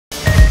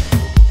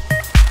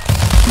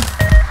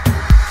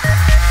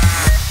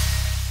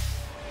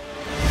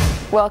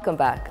Welcome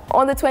back.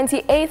 On the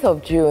 28th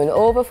of June,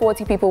 over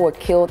 40 people were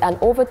killed and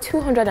over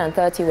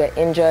 230 were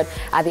injured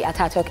at the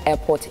Atatürk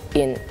airport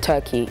in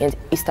Turkey, in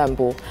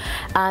Istanbul.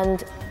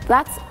 And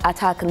that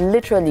attack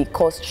literally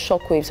caused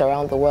shockwaves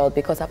around the world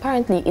because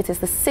apparently it is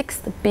the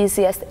 6th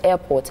busiest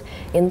airport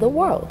in the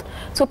world.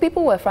 So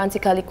people were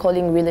frantically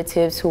calling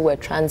relatives who were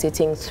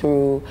transiting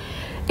through.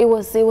 It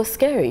was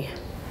scary.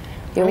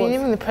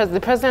 Even the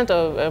president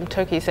of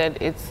Turkey said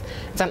it's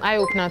an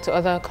eye-opener to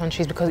other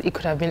countries because it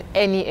could have been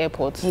any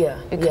airport.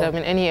 Yeah, it could have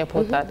been any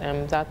airport that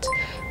that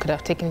could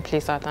have taken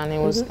place at, and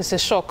it's a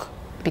shock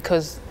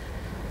because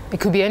it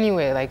could be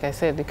anywhere. Like I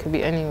said, it could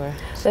be anywhere.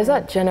 So there's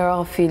that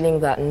general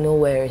feeling that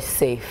nowhere is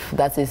safe.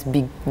 That is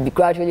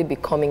gradually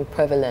becoming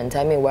prevalent.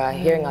 I mean, we're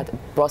hearing at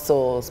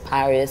Brussels,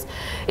 Paris.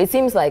 It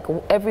seems like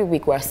every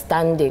week we're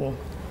standing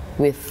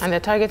with, and they're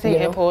targeting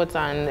airports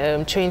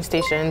and train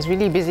stations,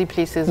 really busy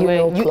places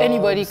where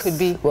anybody could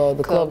be. Well,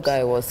 the club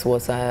guy was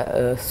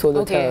a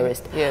solo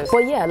terrorist. Yes.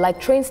 But yeah,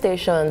 like train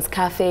stations,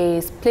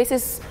 cafes,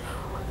 places,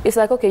 it's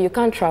like, okay, you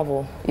can't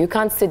travel. You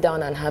can't sit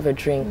down and have a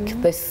drink.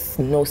 There's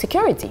no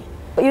security.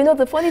 But you know,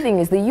 the funny thing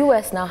is the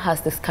US now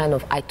has this kind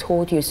of I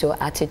told you so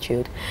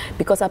attitude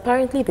because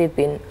apparently they've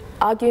been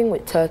arguing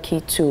with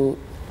Turkey to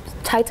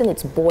tighten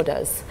its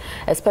borders,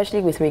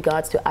 especially with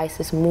regards to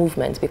ISIS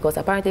movement, because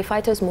apparently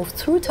fighters move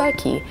through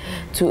Turkey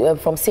to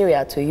from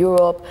Syria to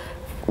Europe.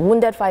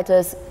 Wounded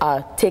fighters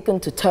are taken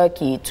to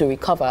Turkey to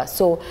recover.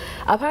 So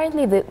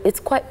apparently it's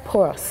quite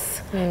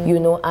porous, you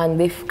know, and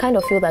they kind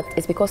of feel that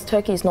it's because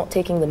Turkey is not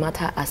taking the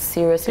matter as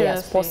seriously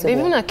as possible. They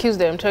even accused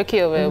Turkey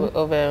of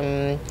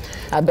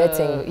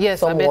abetting,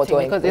 yes, abetting,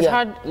 because it's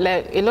hard.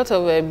 Like, a lot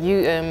of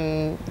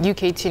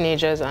UK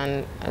teenagers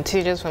and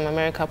teenagers from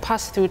America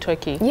pass through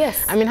Turkey.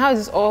 Yes. I mean, how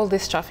is all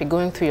this traffic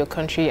going through your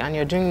country and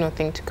you're doing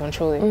nothing to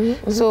control it?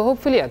 So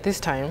hopefully at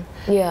this time,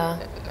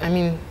 I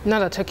mean, now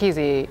that Turkey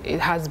it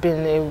has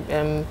been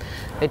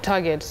a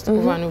target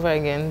over and over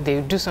again,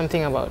 they do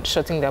something about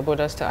shutting their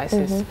borders to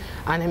ISIS.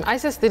 And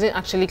ISIS didn't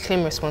actually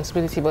claim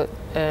responsibility, but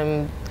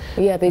they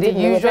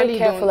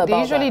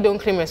usually don't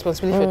claim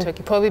responsibility for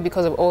Turkey, probably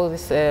because of all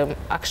this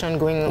action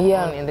going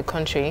on in the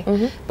country.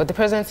 But the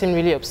president seemed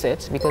really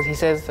upset because he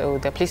says, oh,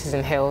 their place is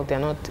in hell, they're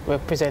not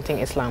representing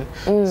Islam.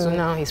 So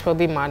now he's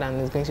probably mad and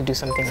is going to do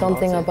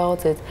something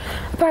about it.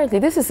 Apparently,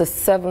 this is the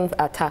 7th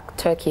attack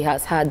Turkey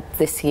has had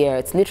this year.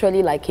 It's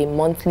literally like a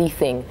monthly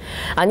thing.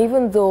 And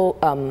even though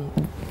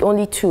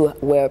only 2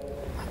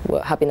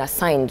 have been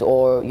assigned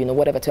or, you know,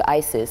 whatever to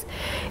ISIS,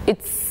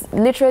 it's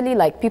literally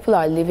like people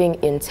are living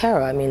in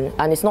terror. I mean,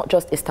 and it's not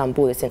just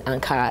Istanbul, it's in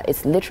Ankara,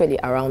 it's literally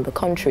around the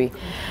country.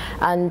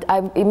 And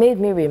it made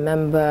me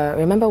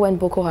remember when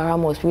Boko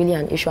Haram was really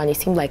an issue and it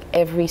seemed like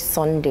every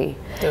Sunday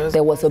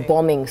there was a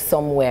bombing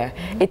somewhere.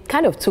 It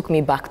kind of took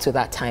me back to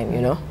that time,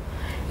 you know,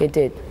 it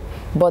did.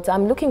 But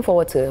I'm looking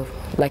forward to,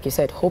 like you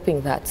said,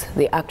 hoping that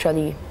they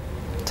actually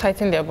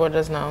tighten their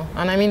borders now.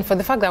 And I mean, for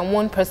the fact that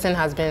one person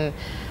has been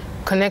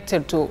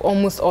connected to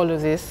almost all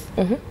of this,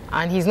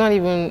 and he's not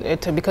even,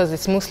 because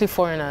it's mostly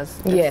foreigners.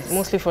 It's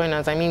mostly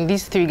foreigners. I mean,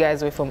 these 3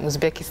 guys were from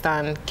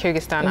Uzbekistan,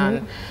 Kyrgyzstan,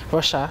 and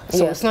Russia.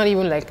 So it's not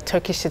even like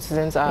Turkish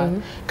citizens are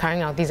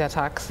carrying out these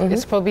attacks.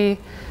 It's probably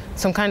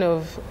some kind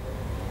of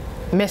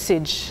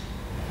message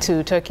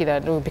to Turkey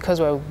that, oh, because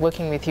we're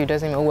working with you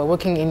doesn't mean, or we're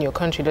working in your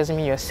country doesn't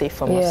mean you're safe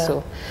from us.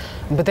 So,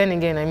 but then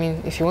again, I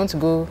mean, if you want to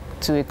go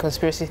to a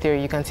conspiracy theory,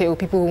 you can say, oh,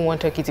 people who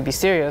want Turkey to be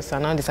serious are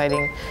now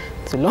deciding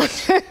to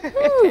launch. I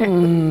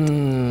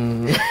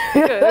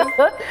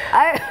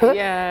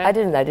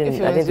didn't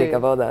think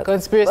about that.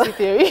 Conspiracy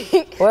theory.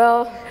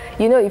 Well,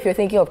 you know, if you're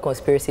thinking of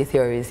conspiracy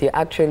theories,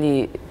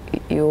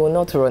 you will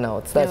not run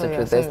out. That's the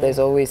truth. There's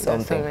always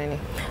something. So many.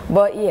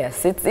 But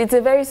yes, it's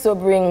a very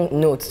sobering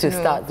note to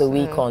start the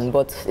week on.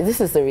 But this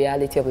is the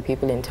reality of the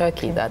people in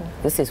Turkey, that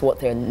this is what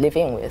they're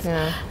living with.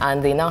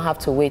 And they now have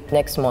to wait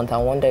next month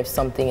and wonder if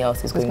something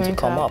else is going to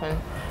come up.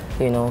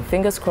 You know,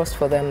 fingers crossed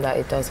for them that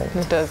it doesn't.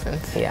 It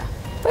doesn't. Yeah.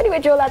 So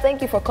anyway, Jola,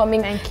 thank you for coming.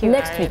 Thank you.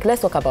 Next week,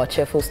 let's talk about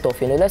cheerful stuff.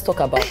 You know, let's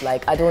talk about,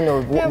 like, I don't know,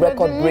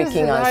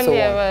 record-breaking and so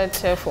on.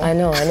 Cheerful. I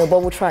know,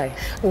 but we'll try.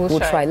 We'll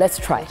try. Let's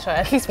try.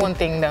 At least one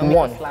thing that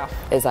makes us laugh.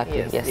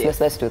 Exactly.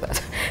 Yes. Let's do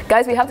that.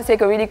 Guys, we have to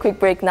take a really quick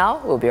break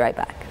now. We'll be right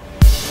back.